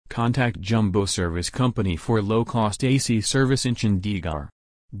Contact Jumbo Service Company for low-cost AC service in Chandigarh.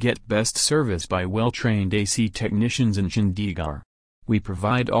 Get best service by well-trained AC technicians in Chandigarh. We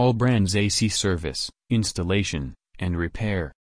provide all brands AC service, installation, and repair.